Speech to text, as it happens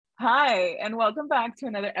Hi, and welcome back to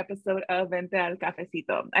another episode of Vente al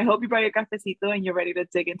Cafecito. I hope you brought your cafecito and you're ready to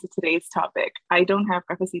dig into today's topic. I don't have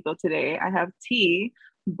cafecito today, I have tea,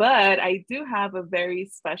 but I do have a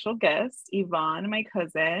very special guest, Yvonne, my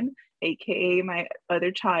cousin, aka my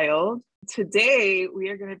other child. Today, we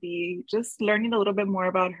are going to be just learning a little bit more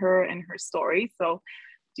about her and her story. So,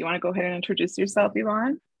 do you want to go ahead and introduce yourself,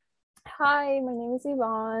 Yvonne? Hi, my name is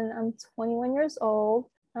Yvonne. I'm 21 years old.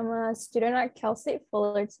 I'm a student at Cal State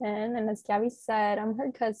Fullerton, and as Gabby said, I'm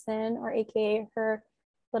her cousin, or AKA her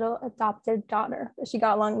little adopted daughter that she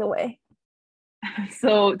got along the way.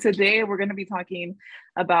 So today we're going to be talking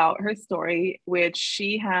about her story, which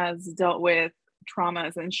she has dealt with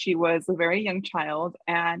traumas since she was a very young child.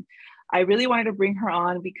 And I really wanted to bring her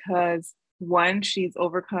on because one, she's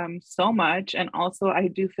overcome so much. And also I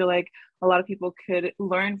do feel like a lot of people could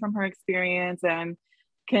learn from her experience and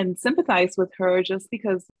can sympathize with her just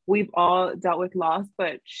because we've all dealt with loss,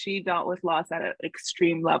 but she dealt with loss at an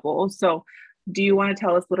extreme level. So do you want to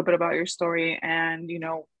tell us a little bit about your story and,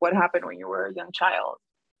 what happened when you were a young child?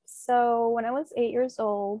 So when I was 8 years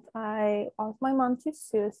old, I lost my mom to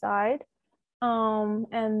suicide.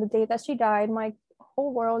 And the day that she died, my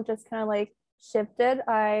whole world just kind of like shifted.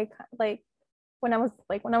 I like when I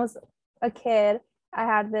was a kid, I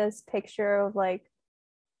had this picture of like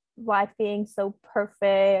life being so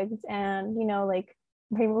perfect and like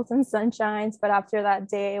rainbows and sunshines, but after that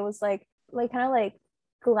day it was like kind of like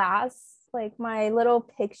glass, like my little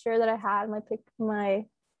picture that I had, my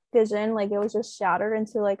vision, like it was just shattered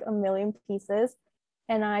into like a million pieces,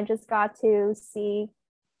 and I just got to see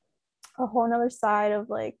a whole nother side of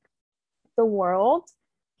like the world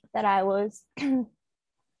that I was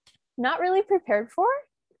not really prepared for,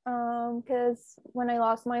 because when I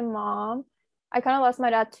lost my mom, I kind of lost my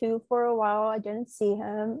dad too for a while. I didn't see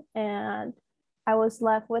him, and I was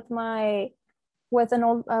left with I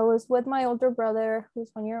was with my older brother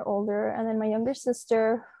who's 1 year older, and then my younger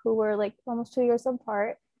sister who were like almost 2 years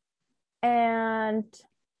apart. And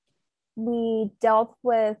we dealt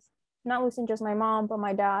with not losing just my mom, but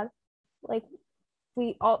my dad. Like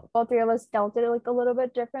we all three of us dealt it like a little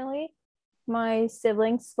bit differently. My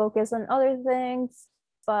siblings focus on other things,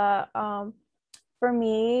 but for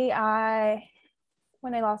me, I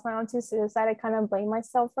when I lost my mom to suicide, I kind of blamed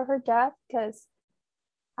myself for her death because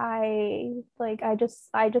I just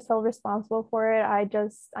felt responsible for it. I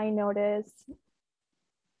noticed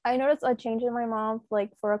a change in my mom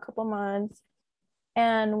like for a couple months,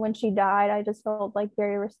 and when she died, I just felt like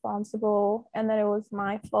very responsible and that it was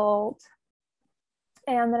my fault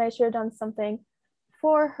and that I should have done something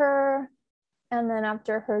for her. And then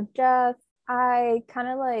after her death, I kind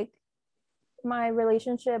of like my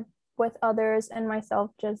relationship with others and myself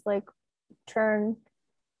just like turned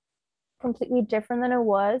completely different than it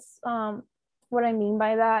was. What I mean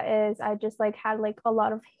by that is I just like had like a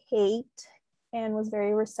lot of hate and was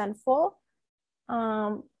very resentful.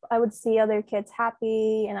 I would see other kids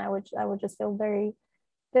happy, and I would just feel very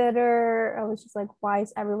bitter. I was just like, why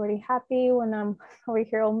is everybody happy when I'm over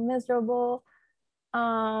here all miserable?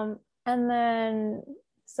 And then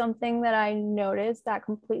something that I noticed that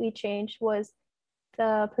completely changed was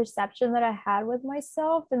the perception that I had with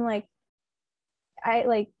myself. And like I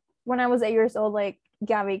like when I was 8 years old, like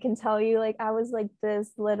Gabby can tell you, like I was like this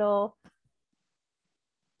little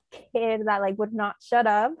kid that like would not shut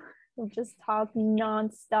up, would just talk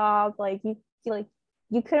nonstop. Like you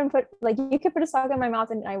couldn't put like you could put a sock in my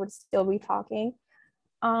mouth and I would still be talking.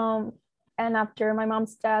 Um and after my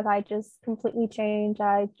mom's death, I just completely changed.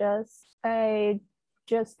 I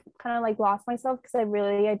just kind of like lost myself because I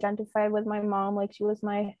really identified with my mom. Like she was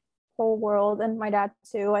my whole world, and my dad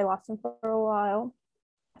too. I lost him for a while.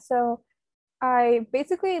 So I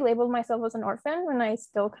basically labeled myself as an orphan, and I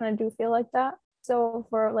still kind of do feel like that. So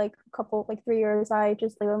for like a couple, like 3 years, I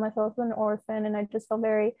just labeled myself as an orphan, and I just felt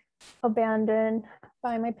very abandoned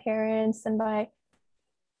by my parents and by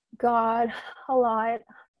God a lot.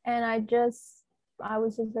 And I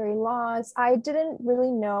was just very lost. I didn't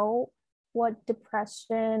really know what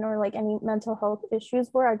depression or like any mental health issues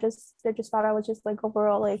were. I just thought I was just like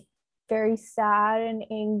overall like very sad and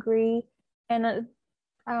angry. And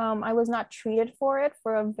I was not treated for it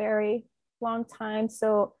for a very long time.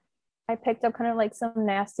 So I picked up kind of like some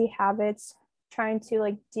nasty habits trying to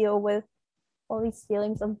like deal with all these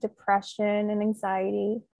feelings of depression and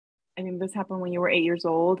anxiety. I mean, this happened when you were 8 years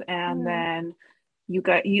old, and Mm-hmm. then you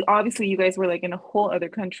guys were like in a whole other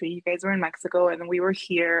country. You guys were in Mexico, and then we were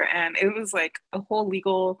here, and it was like a whole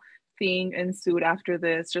legal thing ensued after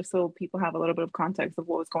this, just so people have a little bit of context of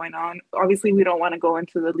what was going on. Obviously, we don't want to go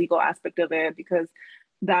into the legal aspect of it because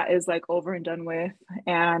that is like over and done with,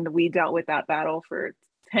 and we dealt with that battle for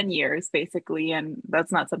 10 years basically, and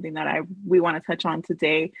that's not something that we want to touch on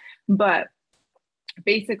today. But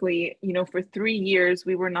basically, for 3 years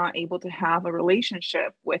we were not able to have a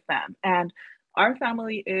relationship with them. And our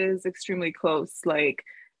family is extremely close. Like,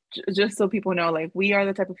 just so people know, like, we are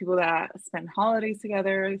the type of people that spend holidays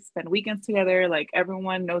together, spend weekends together. Like,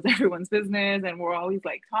 everyone knows everyone's business, and we're always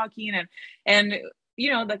like talking, and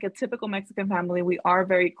like a typical Mexican family, we are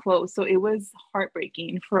very close. So it was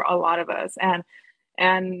heartbreaking for a lot of us,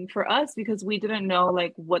 and for us, because we didn't know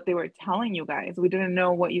like what they were telling you guys. We didn't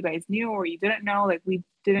know what you guys knew, or you didn't know. Like, we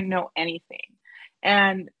didn't know anything.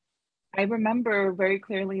 And I remember very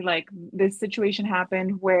clearly, like, this situation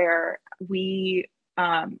happened where we,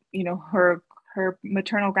 her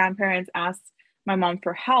maternal grandparents asked my mom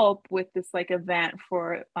for help with this like event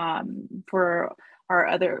for for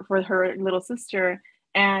her little sister.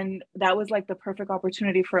 And that was like the perfect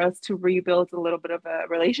opportunity for us to rebuild a little bit of a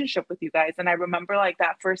relationship with you guys. And I remember like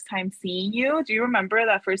that first time seeing you. Do you remember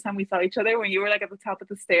that first time we saw each other when you were like at the top of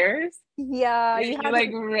the stairs? Yeah, You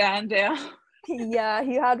like ran down. Yeah,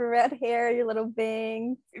 you had red hair, your little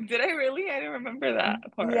bangs. Did I really? I didn't remember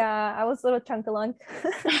that part. Yeah, I was a little chunkalunk.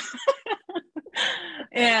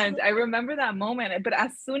 And I remember that moment. But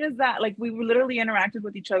as soon as that, like, we literally interacted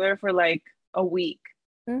with each other for like a week.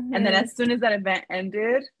 And then as soon as that event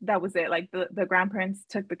ended, that was it. Like, the grandparents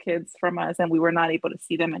took the kids from us, and we were not able to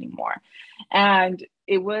see them anymore. And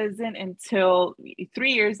it wasn't until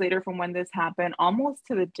 3 years later from when this happened, almost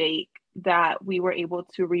to the date, that we were able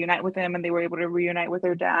to reunite with them, and they were able to reunite with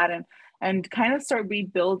their dad, and kind of start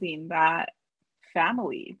rebuilding that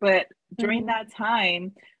family. But during that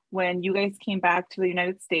time, when you guys came back to the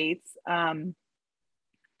United States,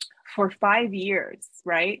 for 5 years,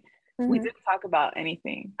 right? We didn't talk about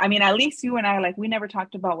anything. I mean, at least you and I, like, we never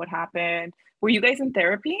talked about what happened. Were you guys in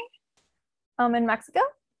therapy? In Mexico?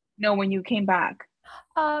 No, when you came back.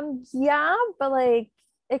 Yeah, but like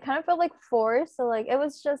it kind of felt like forced. So like it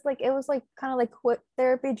was just like it was like kind of like quit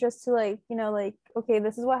therapy just to like, like, okay,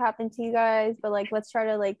 this is what happened to you guys, but like let's try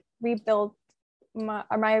to like rebuild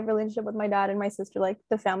my relationship with my dad and my sister, like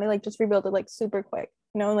the family, like just rebuild it like super quick,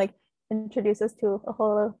 like introduce us to a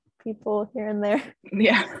whole lot of people here and there.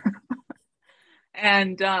 Yeah.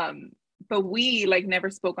 And but we like never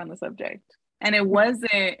spoke on the subject. And it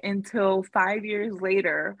wasn't until 5 years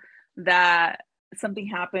later that something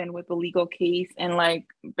happened with the legal case, and like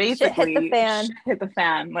basically shit hit the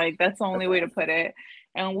fan. Like, that's the only way to put it.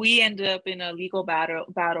 And we ended up in a legal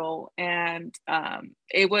battle, and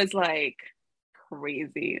it was like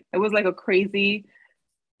crazy. It was like a crazy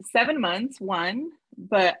 7 months,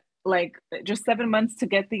 but like just 7 months to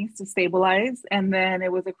get things to stabilize. And then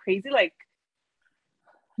it was a crazy like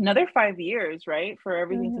another 5 years, right, for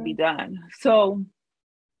everything to be done. So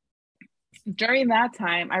during that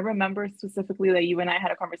time, I remember specifically that you and I had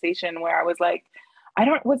a conversation where I was like,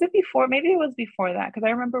 was it before? Maybe it was before that. Cause I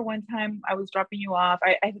remember one time I was dropping you off.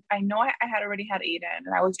 I know I had already had Aiden,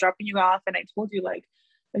 and I was dropping you off, and I told you, like,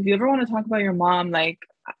 if you ever want to talk about your mom, like,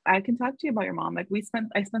 I can talk to you about your mom. Like,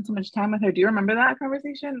 I spent so much time with her. Do you remember that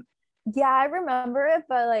conversation? Yeah, I remember it,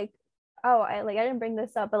 but like, I didn't bring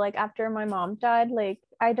this up, but like after my mom died, like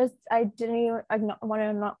I didn't even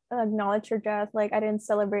want to acknowledge her death. Like, I didn't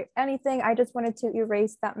celebrate anything. I just wanted to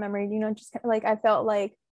erase that memory. Just like I felt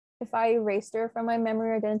like if I erased her from my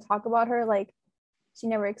memory or didn't talk about her, like she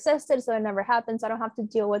never existed, so it never happened. So I don't have to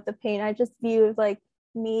deal with the pain. I just viewed like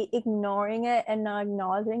me ignoring it and not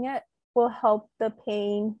acknowledging it will help the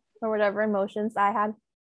pain or whatever emotions I had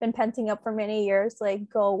been penting up for many years like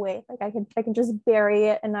go away. Like I can just bury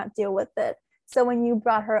it and not deal with it. So when you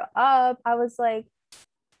brought her up, I was just like,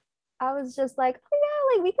 oh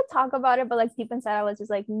yeah, like we could talk about it, but like deep inside I was just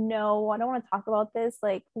like, no, I don't want to talk about this.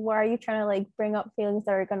 Like, why are you trying to like bring up feelings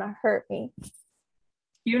that are gonna hurt me?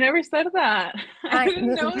 You never said that. I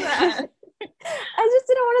didn't know that. I just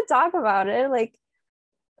didn't want to talk about it. Like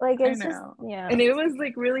it's just, yeah. And it was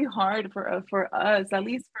like really hard for us, at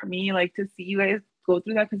least for me, like to see you guys go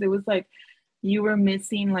through that, because it was like you were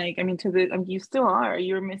missing, like, I mean, you still are,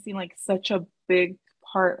 you're missing like such a big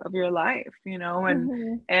part of your life,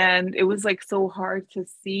 and it was like so hard to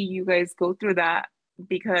see you guys go through that,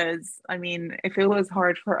 because I mean, if it was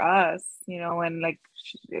hard for us, and like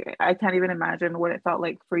I can't even imagine what it felt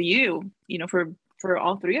like for you, for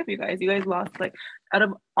all three of you guys lost, like, out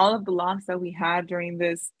of all of the loss that we had during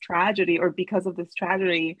this tragedy, or because of this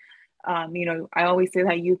tragedy, I always say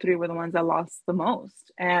that you three were the ones that lost the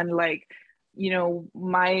most. And like,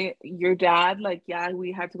 your dad, like, yeah,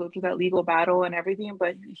 we had to go through that legal battle and everything,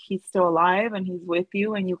 but he's still alive and he's with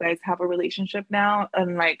you, and you guys have a relationship now.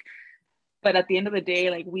 And like, but at the end of the day,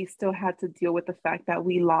 like we still had to deal with the fact that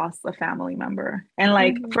we lost a family member. And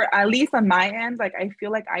like Mm-hmm. for at least on my end, like I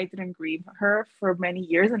feel like I didn't grieve her for many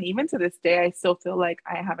years. And even to this day, I still feel like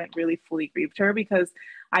I haven't really fully grieved her because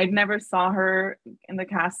I never saw her in the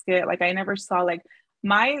casket. Like I never saw like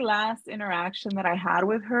my last interaction that I had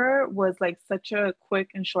with her was like such a quick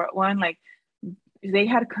and short one. Like they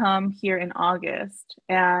had come here in August,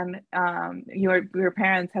 and your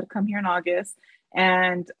parents had come here in August,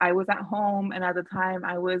 and I was at home, and at the time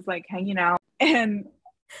I was like hanging out, and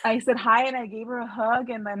I said hi, and I gave her a hug,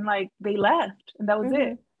 and then like they left, and that was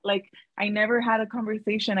Mm-hmm. it. Like I never had a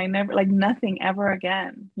conversation. I never like nothing ever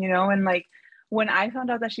again, you know. And like when I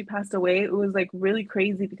found out that she passed away, it was like really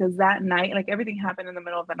crazy because that night, like everything happened in the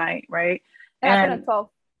middle of the night, right? It happened at And 12.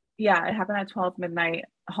 yeah, it happened at 12 midnight,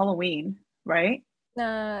 Halloween, right?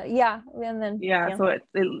 Yeah, and then Yeah, yeah. so it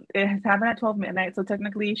has happened at 12 midnight. So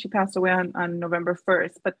technically she passed away on November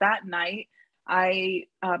 1st. But that night I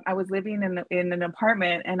was living in an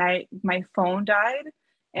apartment, and my phone died,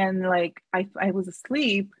 and like I was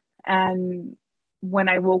asleep, and when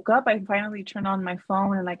I woke up I finally turned on my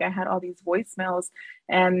phone, and like I had all these voicemails,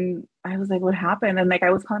 and I was like, what happened? And like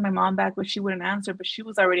I was calling my mom back, but she wouldn't answer, but she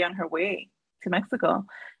was already on her way to Mexico.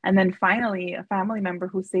 And then finally, a family member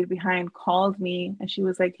who stayed behind called me, and she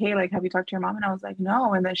was like, "Hey, like, have you talked to your mom?" And I was like,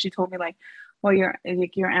 "No." And then she told me like, "Well, your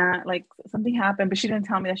aunt, like something happened," but she didn't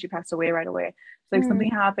tell me that she passed away right away. So like Mm-hmm. something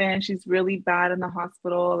happened. She's really bad in the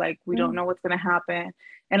hospital. Like we don't know what's gonna happen.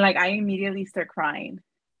 And like I immediately start crying.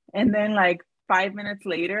 And then like 5 minutes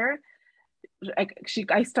later,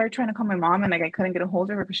 I started trying to call my mom, and like I couldn't get a hold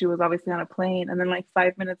of her because she was obviously on a plane. And then like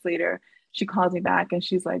 5 minutes later, she calls me back, and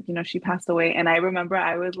she's like, she passed away. And I remember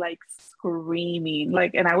I was like screaming,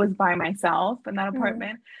 like, and I was by myself in that Mm-hmm.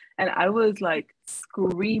 apartment, and I was like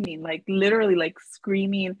screaming, like literally like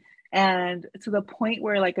screaming, and to the point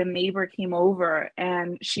where like a neighbor came over,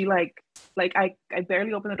 and she like I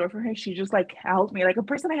barely opened the door for her. She just like held me, like a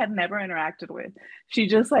person I had never interacted with. She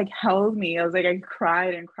just like held me. I was like, I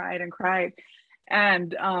cried and cried and cried.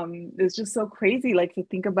 And it's just so crazy, like to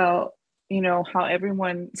think about, how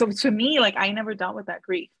everyone. So to me, like I never dealt with that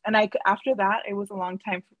grief, and after that, it was a long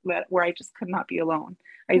time where I just could not be alone.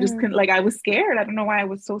 I just Mm-hmm. couldn't. Like I was scared. I don't know why I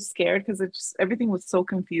was so scared because it just everything was so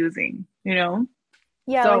confusing.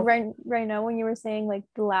 Yeah, like So right now when you were saying like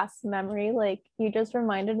the last memory, like you just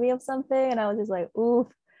reminded me of something, and I was just like, ooh,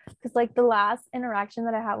 because like the last interaction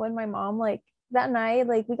that I had with my mom, like that night,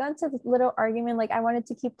 like we got into this little argument. Like I wanted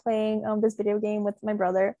to keep playing this video game with my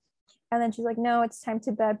brother, and then she's like, no, it's time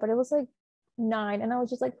to bed. But it was like 9, and I was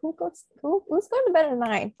just like, who's going to bed at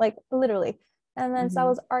 9? Like literally. And then so I mhm.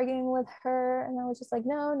 was arguing with her, and I was just like,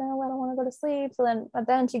 no, no, I don't want to go to sleep. So then, but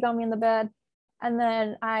then she got me in the bed, and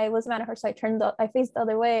then I was mad at her, so I faced the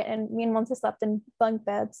other way, and me and Monte slept in bunk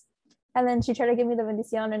beds. And then she tried to give me the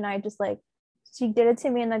bendición, and I just like she did it to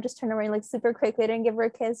me, and I just turned around like super quickly. I didn't give her a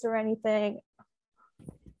kiss or anything.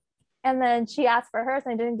 And then she asked for hers,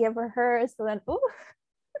 and I didn't give her hers. So then, ooh,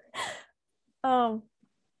 um,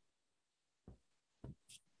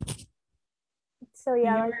 so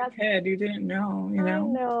yeah, You like were a that's kid, you didn't know, I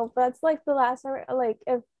know, but that's like the last time, like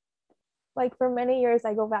if like for many years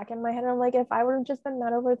I go back in my head, I'm like, if I would have just been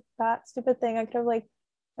mad over that stupid thing, I could have like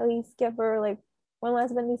at least give her like one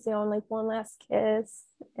last bendición, like one last kiss.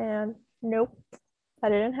 And nope, that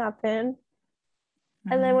didn't happen.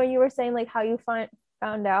 And then Mhm. when you were saying like how you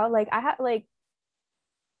found out, like I had like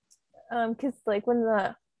because like when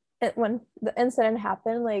the incident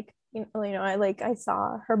happened, like I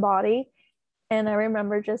saw her body, and I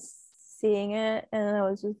remember just seeing it, and I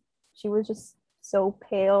was just she was just so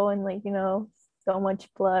pale, and like so much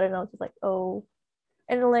blood, and I was just like, oh.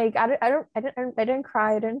 And like I didn't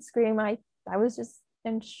cry, I didn't scream, I was just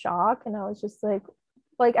in shock, and I was just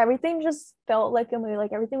like everything just felt like a movie,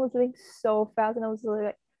 like everything was moving so fast, and I was really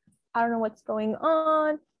like, I don't know what's going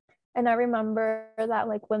on. And I remember that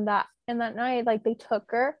like when that in that night, like they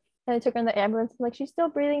took her, and they took her in the ambulance, and like she's still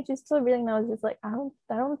breathing. And I was just like, I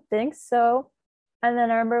don't think so. And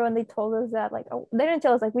then I remember when they told us that, like, oh, they didn't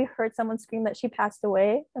tell us, like, we heard someone scream that she passed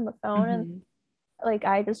away on the phone. And Mhm. like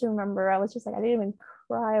I just remember I was just like, I didn't even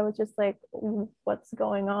cry. I was just like, what's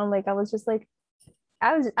going on? Like I was just like,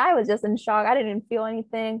 I was just in shock. I didn't feel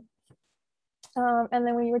anything. And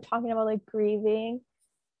then when you were talking about like grieving,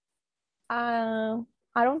 I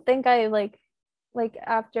don't think I like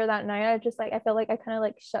after that night, I just like I felt like I kind of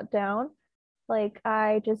like shut down. Like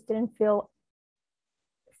I just didn't feel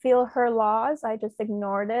her loss. I just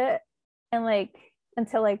ignored it. And like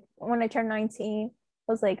until like when I turned 19,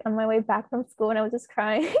 I was like on my way back from school, and I was just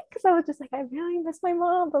crying because I was just like, I really miss my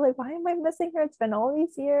mom, but like why am I missing her? It's been all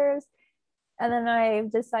these years. And then I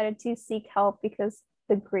decided to seek help because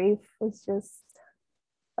the grief was just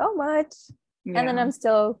so much. And then Yeah. I'm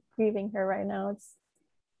still grieving her right now.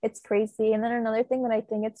 It's crazy. And then another thing that I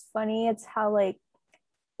think it's funny, it's how like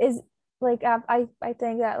is like I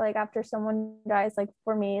think that like after someone dies, like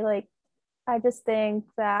for me, like I just think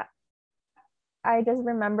that I just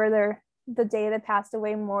remember the day they passed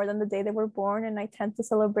away more than the day they were born, and I tend to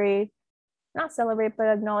celebrate, not celebrate, but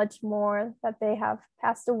acknowledge more that they have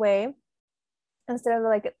passed away instead of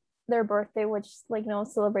like their birthday, which like no one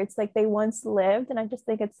celebrates like they once lived. And I just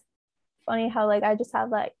think it's funny how like I just have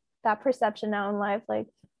like that perception now in life. Like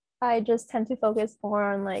I just tend to focus more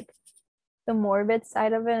on like the morbid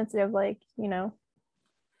side of it instead of like, you know.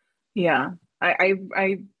 Yeah. I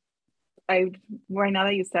right now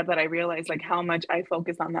that you said that, I realize like how much I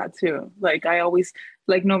focus on that too. Like I always,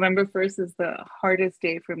 like November 1st is the hardest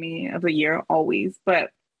day for me of the year always.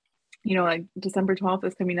 But like December 12th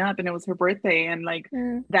is coming up and it was her birthday, and like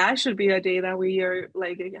Mm, that should be a day that we are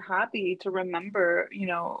like happy to remember,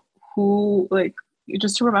 who like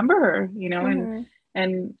just to remember her, and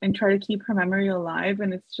mm-hmm. and try to keep her memory alive.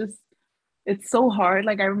 And it's so hard.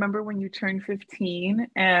 Like I remember when you turned 15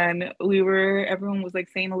 and everyone was like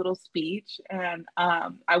saying a little speech, and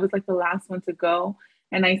I was like the last one to go.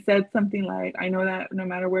 And I said something like, I know that no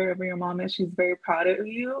matter wherever your mom is, she's very proud of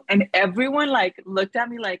you. And everyone like looked at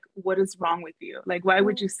me like, what is wrong with you? Like, why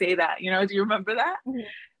would you say that? Do you remember that?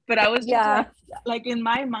 But I was just Yeah. like in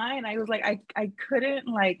my mind, I was like, I couldn't,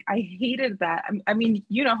 like, I hated that. I mean,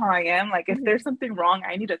 you know how I am. Like, if there's something wrong,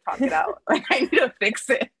 I need to talk it out. Like, I need to fix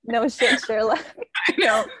it. No shit, Sherlock.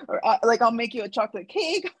 Or like I'll make you a chocolate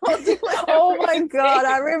cake. I'll do Oh whatever my it God,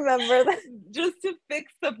 I takes remember that. just to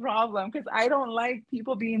fix the problem, because I don't like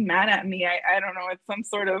people being mad at me. I don't know. It's some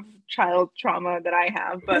sort of child trauma that I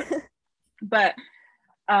have, but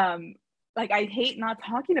um like I hate not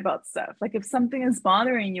talking about stuff. Like if something is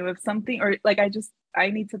bothering you, if something, or like I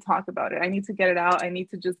need to talk about it. I need to get it out. I need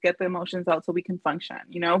to just get the emotions out so we can function,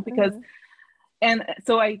 because Mhm. and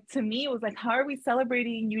so to me it was like, how are we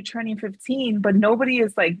celebrating you turning 15 but nobody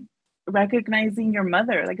is like recognizing your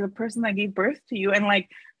mother, like the person that gave birth to you, and like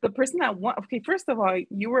the person that okay, first of all,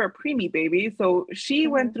 you were a preemie baby, so she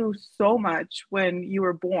went Mhm. through so much when you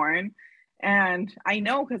were born. And I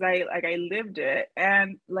know because I lived it.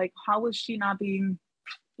 And like, how was she not being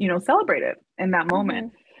celebrated in that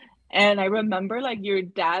moment? Mhm. And I remember like your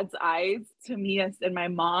dad's eyes to me and my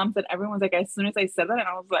mom's, and everyone's like, as soon as I said that, and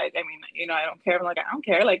I was like, I mean, I don't care. I'm like, I don't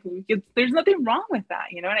care. Like, there's nothing wrong with that,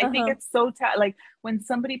 And I think Uh-huh. it's so like when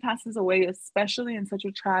somebody passes away, especially in such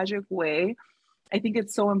a tragic way, I think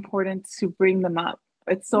it's so important to bring them up.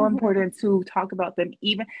 It's so Mhm. important to talk about them,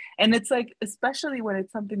 even, and it's like, especially when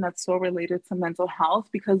it's something that's so related to mental health,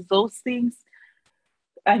 because those things,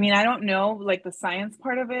 I mean, I don't know like the science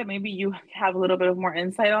part of it. Maybe you have a little bit of more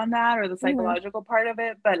insight on that, or the Mhm. psychological part of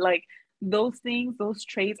it, but like those things, those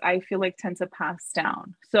traits, I feel like tend to pass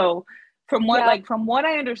down. So Yeah. from what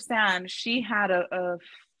I understand, she had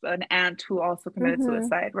an aunt who also committed Mhm.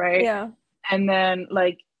 suicide, right? Yeah. And then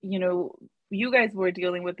like, you guys were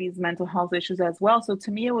dealing with these mental health issues as well. So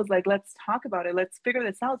to me, it was like, let's talk about it. Let's figure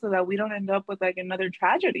this out so that we don't end up with like another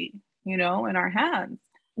tragedy, in our hands.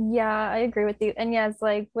 Yeah, I agree with you. And yes,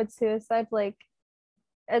 like with suicide, like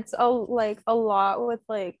it's a lot with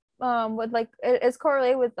like it's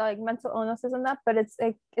correlated with like mental illnesses and that, but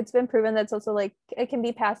it's been proven that it's also like it can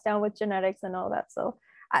be passed down with genetics and all that. So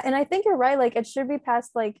and I think you're right, like it should be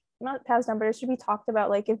passed, like not passed down, but it should be talked about.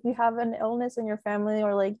 Like if you have an illness in your family,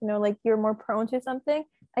 or like like you're more prone to something,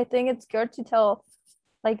 I think it's good to tell,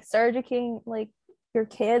 like start educating like your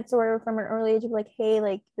kids or from an early age of like, hey,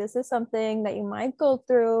 like this is something that you might go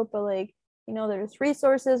through, but like there's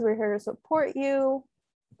resources, we're here to support you,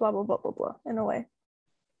 blah blah blah blah blah, in a way,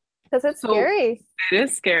 because it's So scary. it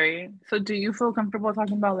is scary. So do you feel comfortable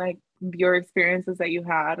talking about like your experiences that you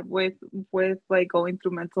had with like going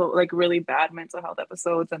through like really bad mental health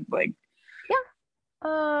episodes, and like,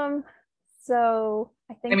 Yeah. So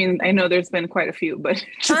I I think mean, I know there's been quite a few, but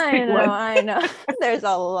just I like know, what? I know. There's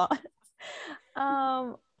a lot.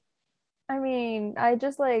 um I mean, I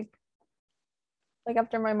just like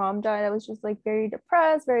after my mom died, I was just like very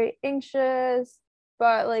depressed, very anxious,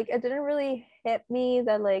 but like it didn't really hit me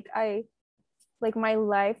that like I like my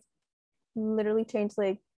life literally changed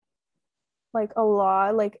like a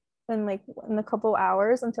lot, like in a couple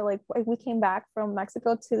hours, until like we came back from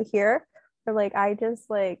Mexico to here. Or like I just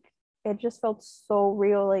like it just felt so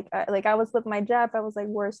real. Like I was with my Jap, I was like,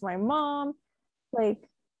 where's my mom? Like,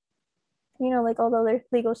 like all the other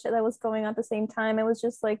legal shit that was going on at the same time. It was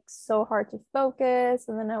just like so hard to focus.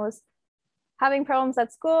 And then I was having problems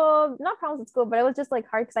at school, not problems at school, but it was just like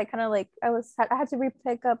hard because I kind of like I had to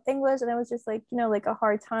pick up English, and it was just like, you know, like a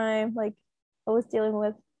hard time. Like I was dealing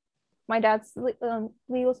with my dad's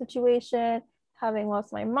legal situation, having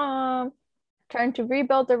lost my mom, trying to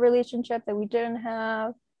rebuild the relationship that we didn't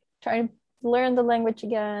have, trying to learn the language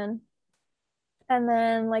again. And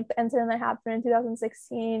then like the incident that happened in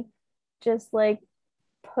 2016 just like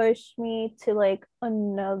pushed me to like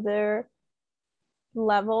another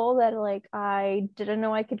level that like I didn't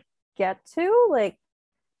know I could get to.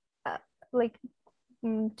 Uh, like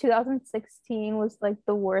 2016 was like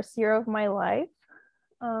the worst year of my life.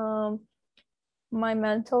 Um, my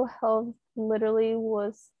mental health literally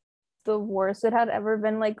was the worst it had ever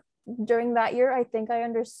been. Like during that year, I think I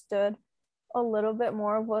understood a little bit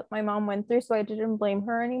more of what my mom went through, so I didn't blame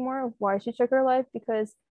her anymore of why she took her life,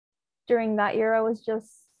 because during that year I was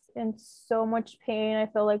just in so much pain. I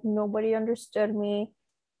felt like nobody understood me.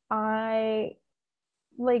 I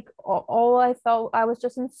like all I felt, I was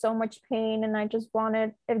just in so much pain, and I just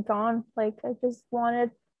wanted it gone. Like I just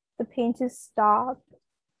wanted the pain to stop,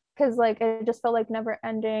 because like it just felt like never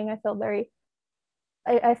ending. I felt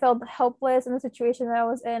I felt helpless in the situation that I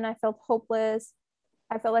was in. I felt hopeless.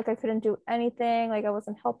 I felt like I couldn't do anything, like I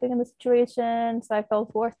wasn't helping in the situation, so I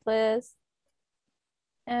felt worthless.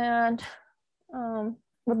 And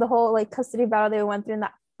with the whole like custody battle they went through, and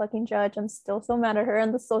that fucking judge, I'm still so mad at her,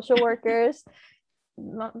 and the social workers.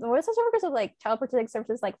 The social workers of like child protective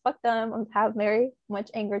services, like fuck them. I have very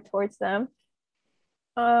much anger towards them.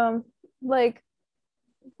 Um, like,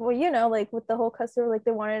 well, you know, like with the whole custody, like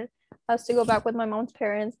they wanted us to go back with my mom's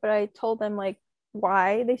parents, but I told them like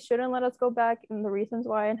why they shouldn't let us go back and the reasons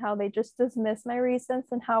why, and how they just dismissed my reasons,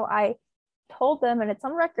 and how I told them, and it's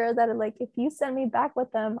on record, that like if you send me back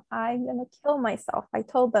with them, I'm gonna kill myself. I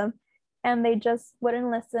told them, and they just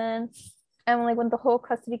wouldn't listen. And like when the whole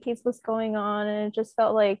custody case was going on, and it just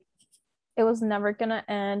felt like it was never gonna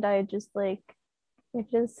end, I just like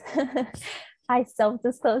it just I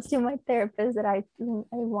self-disclosed to my therapist that I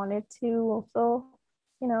wanted to also,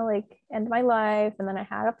 you know, like end my life. And then I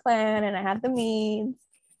had a plan and I had the means.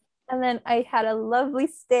 And then I had a lovely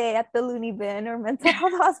stay at the loony bin or mental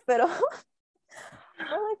health hospital for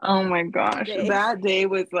like Oh my 2 gosh, days. that day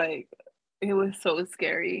was like, it was so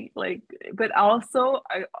scary. Like, but also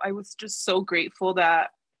I was just so grateful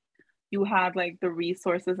that you had like the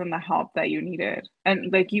resources and the help that you needed.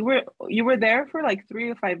 And like you were there for like 3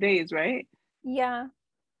 to 5 days, right? Yeah,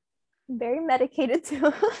 very medicated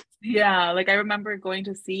too. Yeah, like I remember going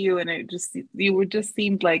to see you and it just you were just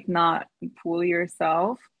seemed like not fully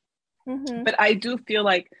yourself. Mm-hmm. But I do feel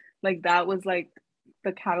like that was like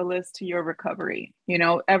the catalyst to your recovery. You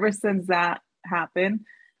know, ever since that happened,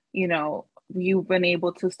 you know, you've been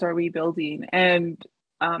able to start rebuilding. And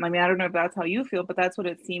I mean, I don't know if that's how you feel, but that's what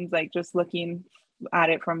it seems like just looking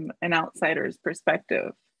at it from an outsider's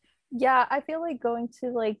perspective. Yeah, I feel like going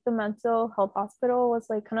to like the mental health hospital was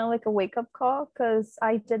like kind of like a wake up call, because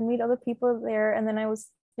I did meet other people there, and then I was,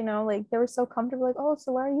 you know, like they were so comfortable, like, oh,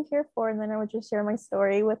 so what are you here for? And then I would just share my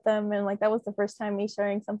story with them, and like that was the first time me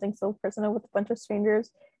sharing something so personal with a bunch of strangers.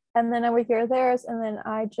 And then I would hear theirs, and then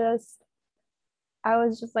I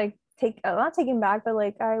was just like not taken back, but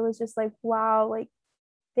like I was just like, wow, like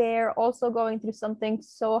they're also going through something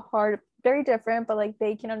so hard, very different, but like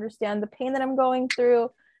they can understand the pain that I'm going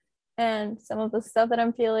through and some of the stuff that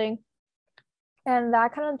I'm feeling. And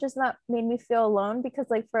that kind of just not made me feel alone, because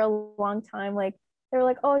like for a long time, like they were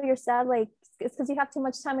like, oh, you're sad, like it's because you have too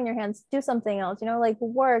much time in your hands, do something else, you know, like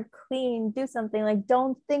work, clean, do something, like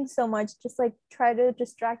don't think so much, just like try to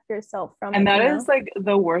distract yourself from And it, that you is know. like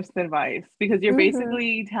the worst advice because you're Mm-hmm.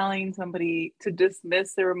 basically telling somebody to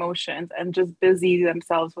dismiss their emotions and just busy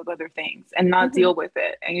themselves with other things and not Mm-hmm. deal with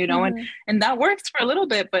it. And you know, Mm-hmm. and that works for a little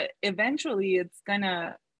bit, but eventually it's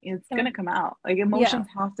Gonna, gonna come out. Like yeah. emotions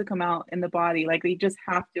have to come out in the body. Like they just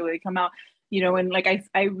have to. They come out, you know, and like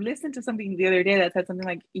I listened to something the other day that said something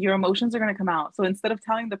like your emotions are gonna come out. So instead of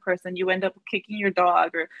telling the person, you end up kicking your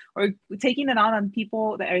dog or taking it on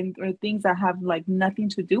people that are, or things that have like nothing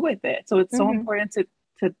to do with it. So it's so Mm-hmm. important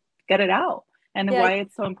to get it out, and Yeah. why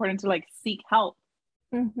it's so important to like seek help.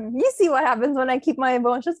 Mm-hmm. You see what happens when I keep my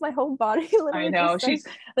emotions, my whole body I literally just know she's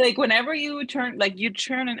starts. like whenever you turn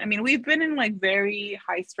and I mean we've been in like very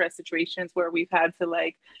high stress situations where we've had to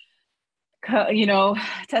like you know,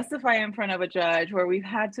 testify in front of a judge where we've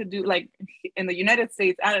had to do like in the United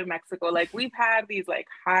States and in Mexico, like we've had these like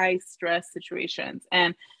high stress situations.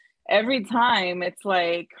 And every time it's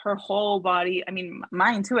like her whole body, I mean,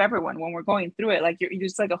 mine too, everyone, when we're going through it, like you're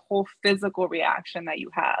just like a whole physical reaction that you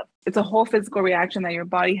have. It's a whole physical reaction that your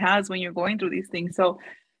body has when you're going through these things. So,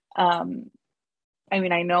 um, I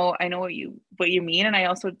mean, I know what you mean, and I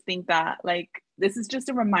also think that like this is just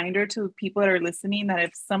a reminder to people that are listening that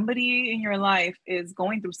if somebody in your life is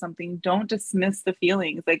going through something, don't dismiss the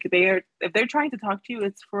feelings. Like if they're trying to talk to you,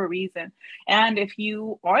 it's for a reason. And if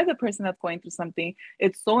you are the person that's going through something,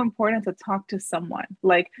 it's so important to talk to someone.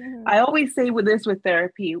 Like Mm-hmm. I always say with this with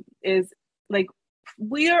therapy is like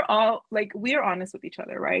we are honest with each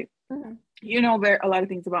other, right? Mm-hmm. You know, there are a lot of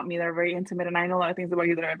things about me that are very intimate, and I know a lot of things about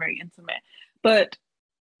you that are very intimate. But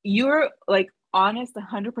you're like honest,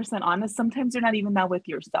 100% honest. Sometimes you're not even that with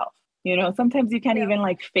yourself. You know, sometimes you can't Yeah. even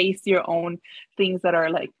like face your own things that are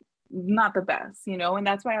like not the best, you know? And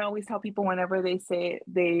that's why I always tell people whenever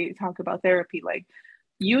they talk about therapy, like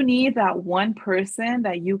you need that one person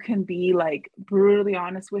that you can be like brutally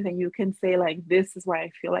honest with and you can say like this is why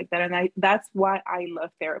I feel like that. And that's why I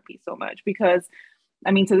love therapy so much because I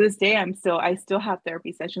mean, to this day, I still have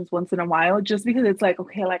therapy sessions once in a while, just because it's like,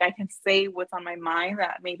 okay, like I can say what's on my mind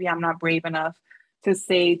that maybe I'm not brave enough to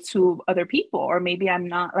say to other people, or maybe I'm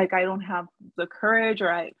not like, I don't have the courage,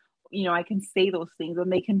 or you know, I can say those things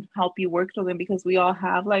and they can help you work through them because we all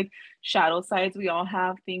have like shadow sides. We all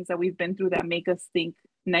have things that we've been through that make us think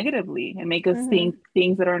negatively and make us Mm-hmm. think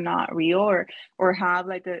things that are not real or have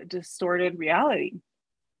like a distorted reality.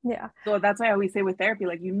 Yeah. So that's why I always say with therapy,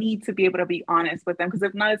 like you need to be able to be honest with them because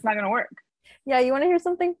if not, it's not going to work. Yeah, you want to hear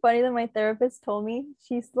something funny that my therapist told me?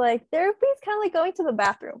 She's like, therapy is kind of like going to the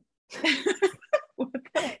bathroom. What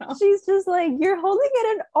the hell? She's just like, you're holding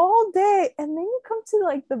it in all day, and then you come to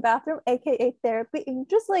like the bathroom, aka therapy, and you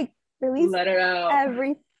just like release Let it out.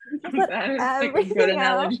 everything. You just let That is like a good everything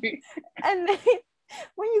out. analogy. And then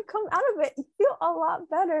when you come out of it, you feel a lot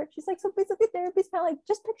better. She's like, so basically therapy is kind of like,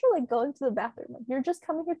 just picture like going to the bathroom. Like you're just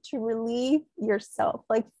coming here to relieve yourself,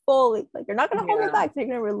 like fully. Like you're not gonna hold it Yeah. back, so you're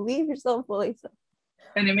gonna relieve yourself fully. So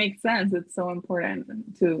And it makes sense. It's so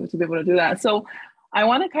important to be able to do that. So I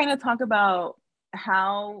want to kind of talk about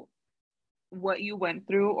how what you went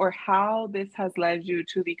through or how this has led you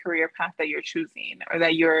to the career path that you're choosing or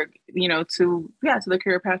that you're, you know, to the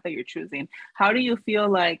career path that you're choosing. How do you feel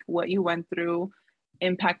like what you went through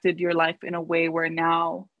impacted your life in a way where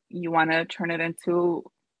now you want to turn it into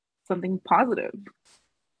something positive?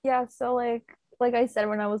 yeah, so like I said,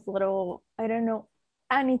 when I was little, I didn't know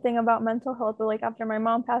anything about mental health, but like after my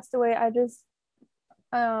mom passed away, I just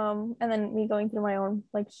and then me going through my own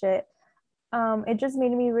like shit, it just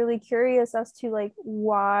made me really curious as to like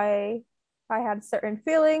why I had certain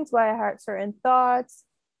feelings, why I had certain thoughts,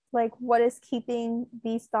 like what is keeping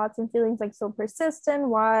these thoughts and feelings like so persistent,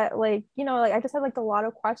 why, like, you know, like I just had like a lot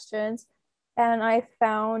of questions. And I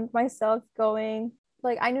found myself going,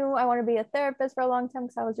 like, I knew I want to be a therapist for a long time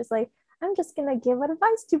because I was just like, I'm just gonna give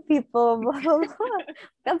advice to people, blah blah blah.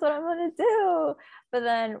 That's what I'm gonna do. But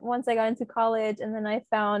then once I got into college and then I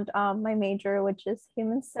found my major, which is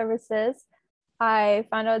human services, I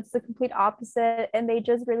found out it's the complete opposite. And they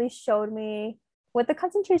just really showed me, with the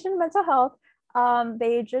concentration in mental health,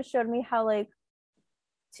 they just showed me how like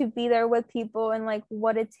to be there with people and like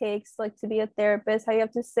what it takes like to be a therapist, how you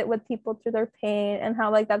have to sit with people through their pain, and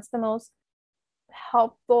how like that's the most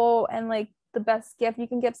helpful and like the best gift you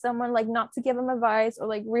can give someone, like not to give them advice or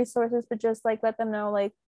like resources, but just like let them know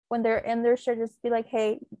like when they're in their shit, just be like,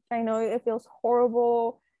 hey, I know it feels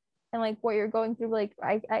horrible and like what you're going through, like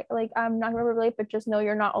I like I'm not gonna relate, but just know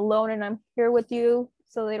you're not alone and I'm here with you,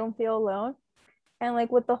 so they don't feel alone. And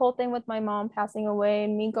like with the whole thing with my mom passing away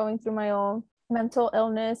and me going through my own mental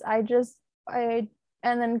illness, I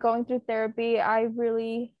and then going through therapy, I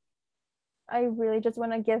really just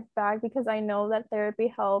want to give back because I know that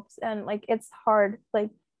therapy helps, and like it's hard.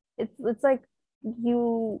 Like it's like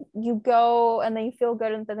you go and then you feel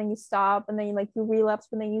good and then you stop and then you like you relapse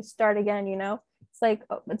and then you start again, you know? It's like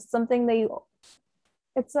it's something that you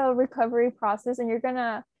it's a recovery process, and you're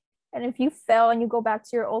gonna, and if you fail and you go back to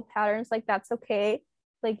your old patterns, like that's okay.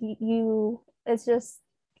 Like you it's just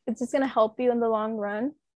gonna help you in the long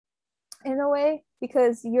run in a way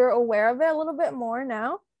because you're aware of it a little bit more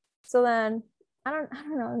now. So then I don't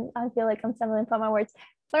know. I feel like I'm stumbling upon my words.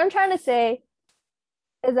 What I'm trying to say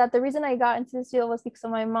is that the reason I got into this field was because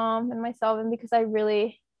of my mom and myself, and because I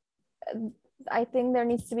think there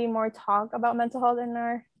needs to be more talk about mental health in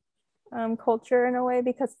our culture in a way,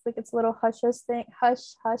 because like it's a little hush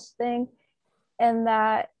hush thing, and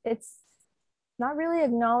that it's not really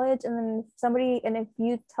acknowledged. And then somebody, and if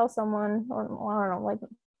you tell someone, or well, I don't know, like,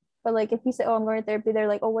 but like if you say, oh, I'm going to therapy, they're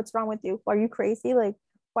like, oh, what's wrong with you? Are you crazy? Like,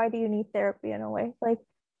 why do you need therapy in a way? Like,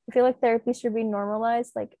 I feel like therapy should be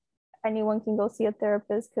normalized. Like, anyone can go see a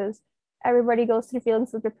therapist because everybody goes through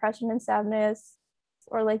feelings of depression and sadness,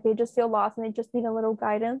 or like they just feel lost and they just need a little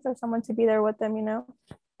guidance or someone to be there with them, you know?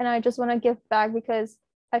 and I just want to give back because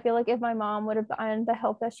I feel like if my mom would have gotten the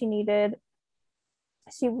help that she needed,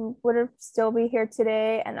 she would have still be here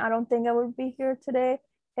today, and I don't think I would be here today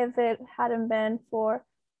if it hadn't been for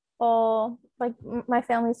all like my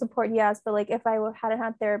family support. Yes, but like if I hadn't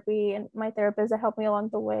had therapy and my therapist that helped me along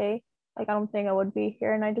the way, like I don't think I would be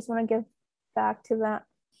here, and I just want to give back to that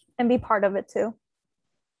and be part of it too.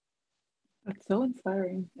 That's so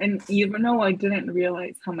inspiring. And even though I didn't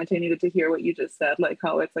realize how much I needed to hear what you just said, like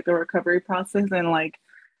how it's like a recovery process, and like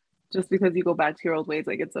just because you go back to your old ways,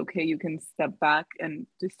 like it's okay, you can step back and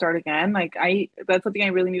just start again. Like that's something I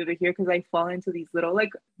really needed to hear, because I fall into these little,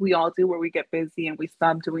 like we all do, where we get busy and we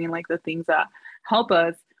stop doing like the things that help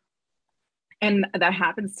us. And that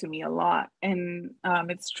happens to me a lot. And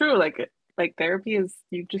it's true, like therapy is,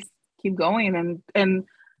 you just keep going, and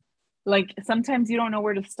like sometimes you don't know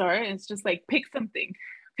where to start. It's just like pick something,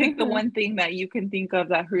 pick the Mm-hmm. one thing that you can think of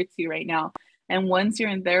that hurts you right now. And once you're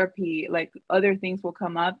in therapy, like other things will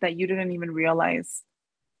come up that you didn't even realize,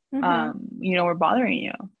 Mm-hmm. were bothering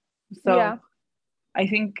you. So Yeah. I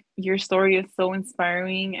think your story is so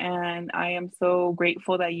inspiring, and I am so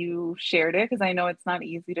grateful that you shared it, because I know it's not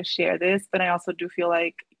easy to share this, but I also do feel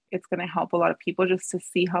like it's going to help a lot of people just to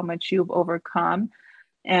see how much you've overcome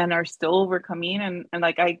and are still overcoming. And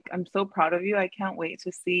like I'm so proud of you. I can't wait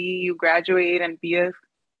to see you graduate and be a,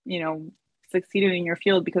 you know, succeeded in your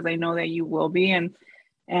field, because I know that you will be. And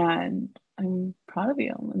I'm proud of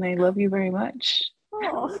you, and I love you very much. I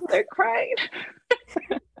Oh, almost started crying.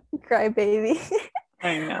 cry baby.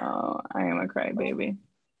 I know. I am a crybaby.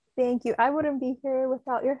 Thank you. I wouldn't be here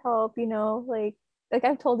without your help, you know, like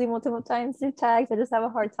I've told you multiple times through text. I just have a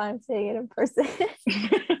hard time saying it in person.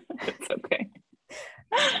 It's okay.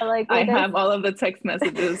 But I like I have all of the text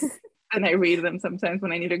messages, and I read them sometimes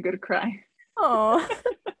when I need a good cry. oh,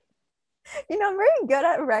 you know, I'm very good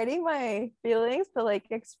at writing my feelings, but like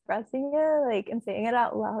expressing it, like and saying it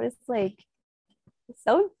out loud is like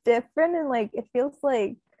so different, and like it feels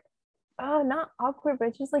like oh, not awkward, but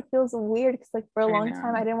it just like feels weird because like for a I long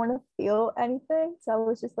time I know. didn't want to feel anything. So I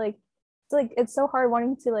was just like it's so hard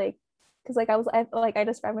wanting to like because I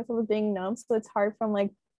describe myself as being numb. So it's hard from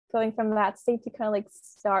like going from that state to kind of like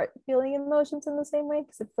start feeling emotions in the same way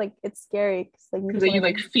because it's like it's scary because like you Because just then you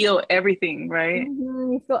want to like feel everything, right?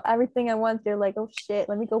 you feel everything at once. You're like, oh shit,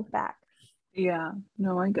 let me go back. Yeah.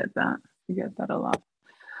 No, I get that. I get that a lot.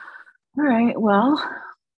 All right. Well,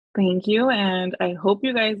 thank you. And I hope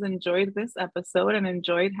you guys enjoyed this episode and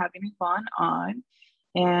enjoyed having Yvonne on.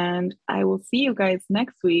 And I will see you guys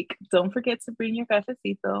next week. Don't forget to bring your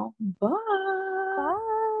cafecito. Bye. Bye.